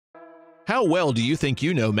How well do you think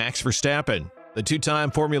you know Max Verstappen, the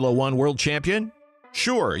two-time Formula One world champion?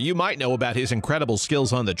 Sure, you might know about his incredible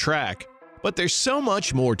skills on the track, but there's so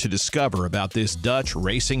much more to discover about this Dutch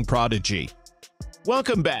racing prodigy.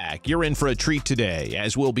 Welcome back. You're in for a treat today,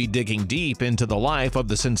 as we'll be digging deep into the life of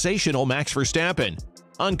the sensational Max Verstappen,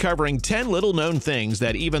 uncovering 10 little-known things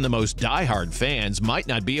that even the most die-hard fans might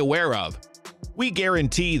not be aware of. We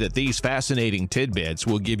guarantee that these fascinating tidbits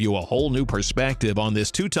will give you a whole new perspective on this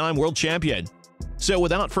two-time world champion. So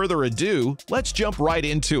without further ado, let's jump right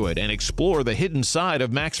into it and explore the hidden side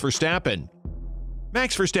of Max Verstappen.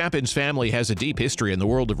 Max Verstappen's family has a deep history in the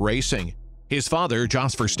world of racing. His father,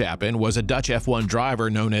 Jos Verstappen, was a Dutch F1 driver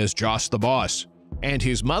known as Jos the Boss, and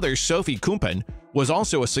his mother, Sophie Koempen, was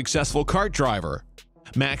also a successful kart driver.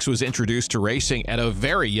 Max was introduced to racing at a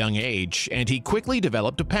very young age, and he quickly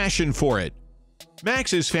developed a passion for it.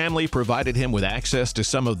 Max's family provided him with access to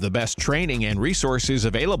some of the best training and resources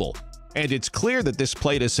available, and it's clear that this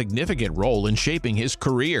played a significant role in shaping his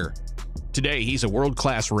career. Today, he's a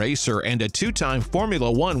world-class racer and a two-time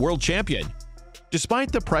Formula One world champion.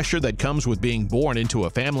 Despite the pressure that comes with being born into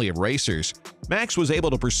a family of racers, Max was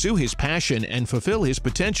able to pursue his passion and fulfill his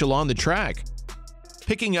potential on the track.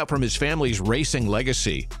 Picking up from his family's racing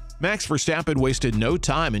legacy, Max Verstappen wasted no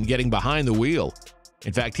time in getting behind the wheel.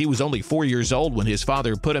 In fact, he was only 4 years old when his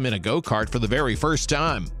father put him in a go-kart for the very first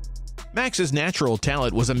time. Max's natural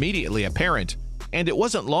talent was immediately apparent, and it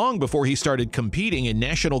wasn't long before he started competing in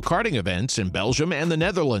national karting events in Belgium and the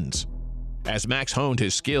Netherlands. As Max honed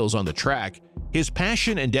his skills on the track, his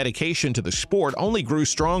passion and dedication to the sport only grew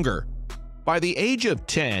stronger. By the age of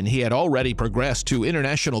 10, he had already progressed to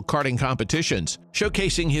international karting competitions,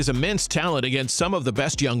 showcasing his immense talent against some of the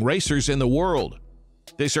best young racers in the world.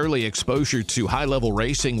 This early exposure to high-level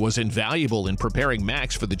racing was invaluable in preparing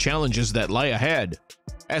Max for the challenges that lay ahead.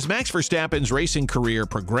 As Max Verstappen's racing career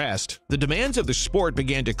progressed, the demands of the sport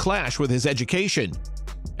began to clash with his education.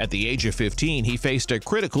 At the age of 15, he faced a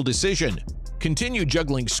critical decision: continue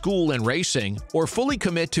juggling school and racing, or fully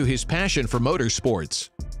commit to his passion for motorsports.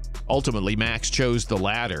 Ultimately, Max chose the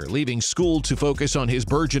latter, leaving school to focus on his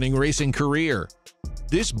burgeoning racing career.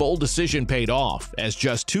 This bold decision paid off, as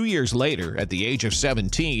just 2 years later, at the age of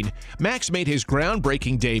 17, Max made his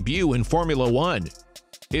groundbreaking debut in Formula One.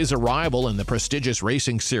 His arrival in the prestigious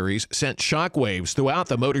racing series sent shockwaves throughout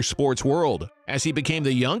the motorsports world, as he became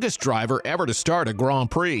the youngest driver ever to start a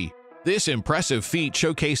Grand Prix. This impressive feat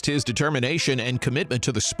showcased his determination and commitment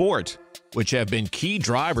to the sport, which have been key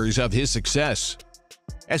drivers of his success.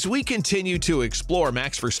 As we continue to explore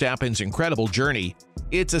Max Verstappen's incredible journey,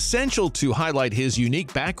 it's essential to highlight his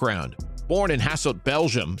unique background. Born in Hasselt,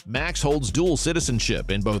 Belgium, Max holds dual citizenship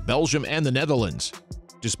in both Belgium and the Netherlands.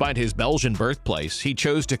 Despite his Belgian birthplace, he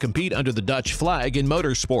chose to compete under the Dutch flag in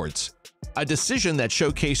motorsports, a decision that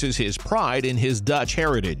showcases his pride in his Dutch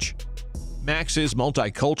heritage. Max's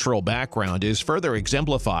multicultural background is further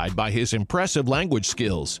exemplified by his impressive language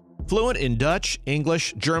skills. Fluent in Dutch,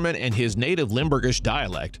 English, German, and his native Limburgish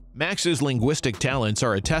dialect, Max's linguistic talents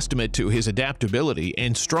are a testament to his adaptability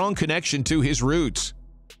and strong connection to his roots.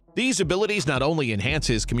 These abilities not only enhance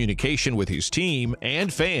his communication with his team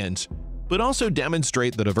and fans, but also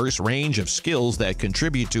demonstrate the diverse range of skills that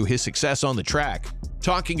contribute to his success on the track.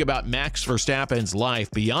 Talking about Max Verstappen's life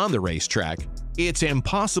beyond the racetrack, it's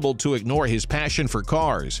impossible to ignore his passion for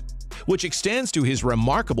cars, which extends to his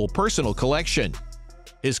remarkable personal collection.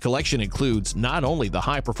 His collection includes not only the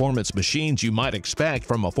high-performance machines you might expect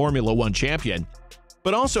from a Formula One champion,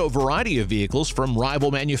 but also a variety of vehicles from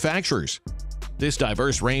rival manufacturers. This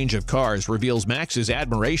diverse range of cars reveals Max's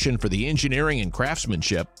admiration for the engineering and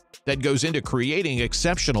craftsmanship that goes into creating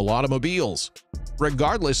exceptional automobiles,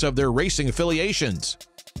 regardless of their racing affiliations.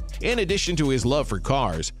 In addition to his love for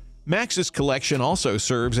cars, Max's collection also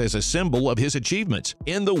serves as a symbol of his achievements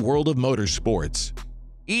in the world of motorsports.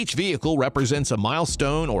 Each vehicle represents a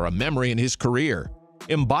milestone or a memory in his career,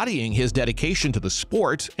 embodying his dedication to the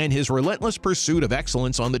sport and his relentless pursuit of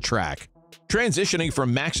excellence on the track. Transitioning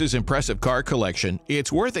from Max's impressive car collection,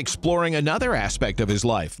 it's worth exploring another aspect of his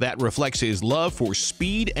life that reflects his love for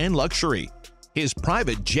speed and luxury: his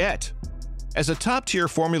private jet. As a top-tier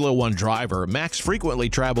Formula One driver, Max frequently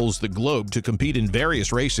travels the globe to compete in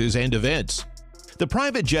various races and events. The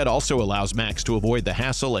private jet also allows Max to avoid the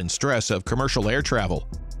hassle and stress of commercial air travel,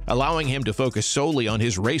 allowing him to focus solely on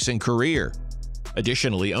his racing career.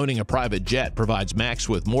 Additionally, owning a private jet provides Max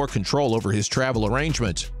with more control over his travel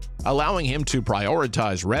arrangements, allowing him to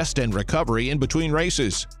prioritize rest and recovery in between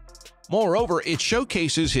races. Moreover, it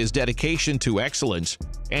showcases his dedication to excellence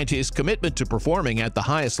and his commitment to performing at the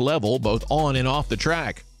highest level both on and off the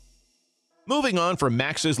track. Moving on from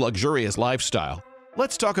Max's luxurious lifestyle,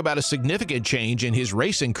 Let's talk about a significant change in his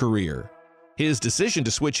racing career. His decision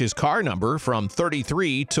to switch his car number from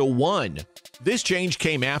 33 to 1. This change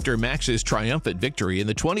came after Max's triumphant victory in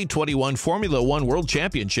the 2021 Formula One World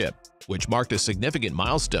Championship, which marked a significant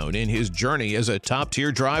milestone in his journey as a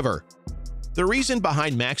top-tier driver. The reason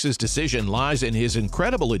behind Max's decision lies in his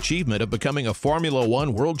incredible achievement of becoming a Formula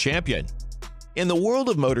One World Champion. In the world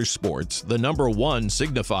of motorsports, the number 1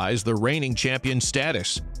 signifies the reigning champion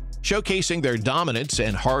status, showcasing their dominance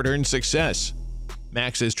and hard-earned success.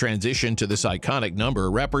 Max's transition to this iconic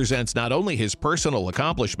number represents not only his personal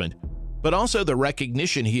accomplishment, but also the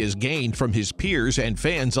recognition he has gained from his peers and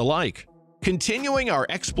fans alike. Continuing our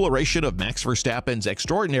exploration of Max Verstappen's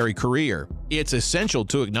extraordinary career, it's essential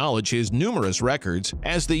to acknowledge his numerous records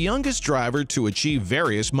as the youngest driver to achieve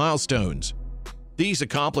various milestones. These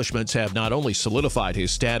accomplishments have not only solidified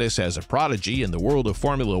his status as a prodigy in the world of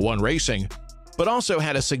Formula One racing, but also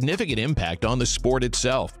had a significant impact on the sport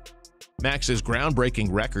itself. Max's groundbreaking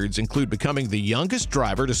records include becoming the youngest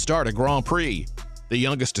driver to start a Grand Prix, the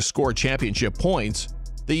youngest to score championship points,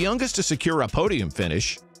 the youngest to secure a podium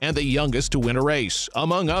finish, and the youngest to win a race,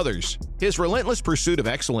 among others. His relentless pursuit of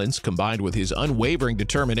excellence, combined with his unwavering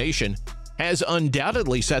determination, has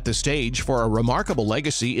undoubtedly set the stage for a remarkable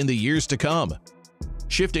legacy in the years to come.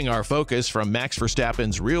 Shifting our focus from Max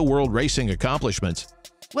Verstappen's real-world racing accomplishments,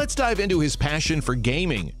 let's dive into his passion for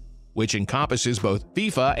gaming, which encompasses both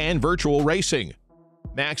FIFA and virtual racing.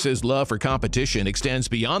 Max's love for competition extends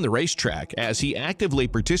beyond the racetrack as he actively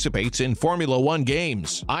participates in Formula One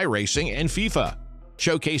games, iRacing, and FIFA,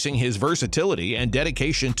 showcasing his versatility and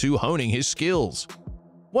dedication to honing his skills.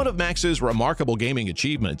 One of Max's remarkable gaming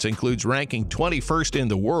achievements includes ranking 21st in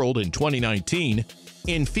the world in 2019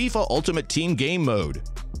 in FIFA Ultimate Team Game Mode.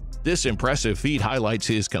 This impressive feat highlights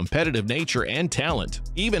his competitive nature and talent,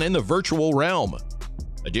 even in the virtual realm.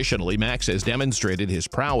 Additionally, Max has demonstrated his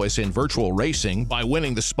prowess in virtual racing by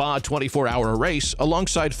winning the Spa 24-hour race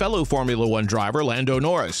alongside fellow Formula One driver Lando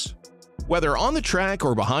Norris. Whether on the track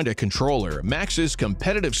or behind a controller, Max's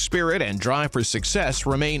competitive spirit and drive for success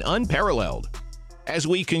remain unparalleled. As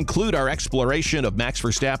we conclude our exploration of Max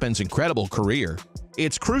Verstappen's incredible career,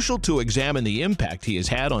 it's crucial to examine the impact he has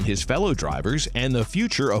had on his fellow drivers and the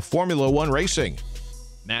future of Formula One racing.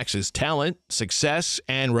 Max's talent, success,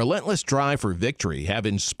 and relentless drive for victory have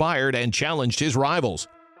inspired and challenged his rivals,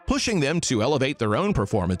 pushing them to elevate their own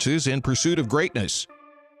performances in pursuit of greatness.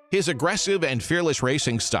 His aggressive and fearless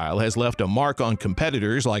racing style has left a mark on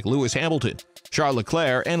competitors like Lewis Hamilton, Charles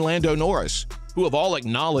Leclerc, and Lando Norris, who have all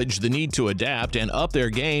acknowledged the need to adapt and up their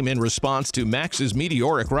game in response to Max's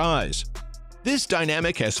meteoric rise. This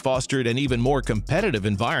dynamic has fostered an even more competitive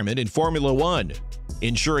environment in Formula One,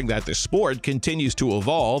 ensuring that the sport continues to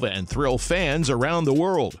evolve and thrill fans around the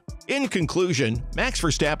world. In conclusion, Max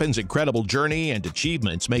Verstappen's incredible journey and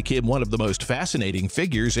achievements make him one of the most fascinating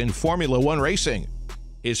figures in Formula One racing.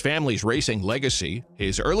 His family's racing legacy,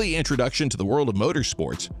 his early introduction to the world of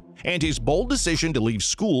motorsports, and his bold decision to leave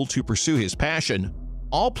school to pursue his passion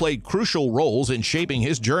all played crucial roles in shaping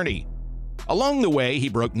his journey. Along the way, he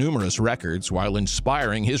broke numerous records while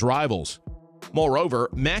inspiring his rivals. Moreover,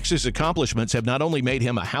 Max's accomplishments have not only made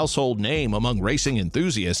him a household name among racing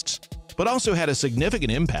enthusiasts, but also had a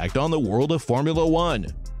significant impact on the world of Formula One.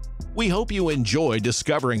 We hope you enjoyed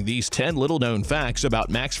discovering these 10 little-known facts about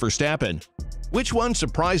Max Verstappen. Which one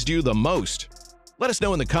surprised you the most? Let us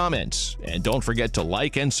know in the comments, and don't forget to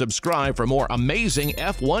like and subscribe for more amazing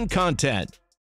F1 content.